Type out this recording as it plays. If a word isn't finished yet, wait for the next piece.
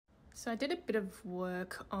So I did a bit of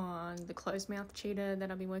work on the closed mouth cheetah that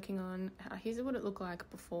I've been working on. Here's what it looked like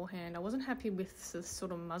beforehand. I wasn't happy with the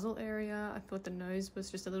sort of muzzle area. I thought the nose was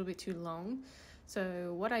just a little bit too long.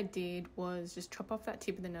 So what I did was just chop off that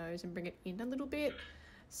tip of the nose and bring it in a little bit.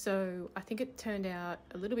 So I think it turned out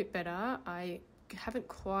a little bit better. I haven't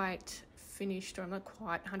quite finished, or I'm not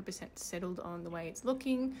quite 100% settled on the way it's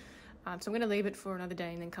looking. So I'm going to leave it for another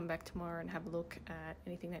day and then come back tomorrow and have a look at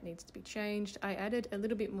anything that needs to be changed. I added a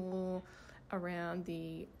little bit more around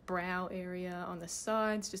the brow area on the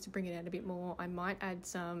sides just to bring it out a bit more. I might add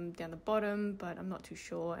some down the bottom, but I'm not too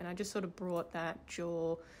sure. And I just sort of brought that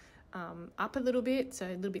jaw up a little bit, so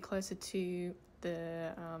a little bit closer to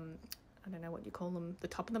the, I don't know what you call them, the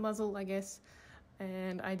top of the muzzle, I guess.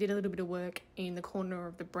 And I did a little bit of work in the corner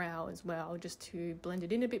of the brow as well, just to blend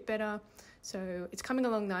it in a bit better. So it's coming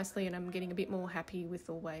along nicely and I'm getting a bit more happy with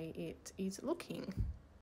the way it is looking.